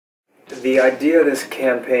The idea of this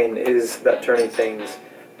campaign is about turning things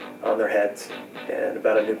on their heads and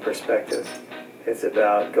about a new perspective. It's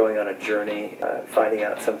about going on a journey, finding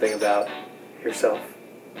out something about yourself,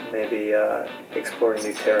 maybe exploring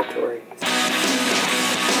new territory.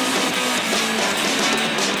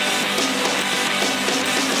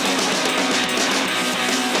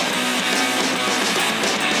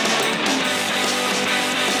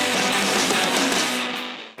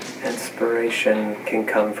 Inspiration can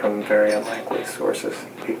come from very unlikely sources.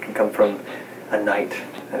 It can come from a night,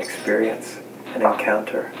 an experience, an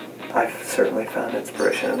encounter. I've certainly found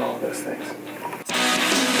inspiration in all of those things.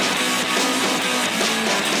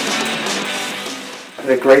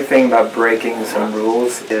 The great thing about breaking some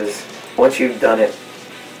rules is once you've done it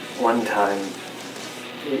one time,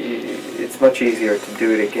 it's much easier to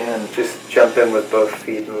do it again. Just jump in with both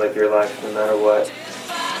feet and live your life no matter what.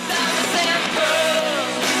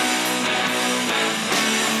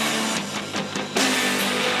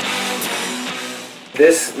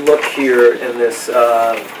 This look here in this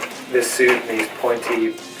this suit, these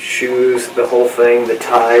pointy shoes, the whole thing, the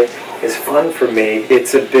tie, is fun for me.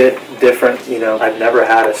 It's a bit different, you know. I've never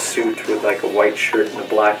had a suit with like a white shirt and a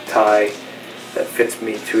black tie that fits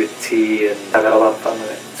me to a T, and I've had a lot of fun with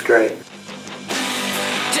it. It's great.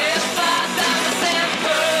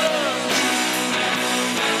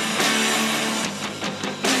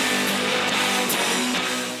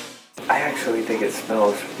 I actually think it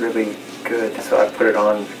smells really good, so I put it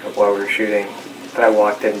on while we were shooting. But I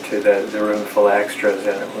walked into the room full of extras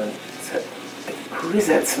and everyone said, "Who is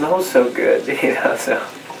that? Smells so good," you know, so.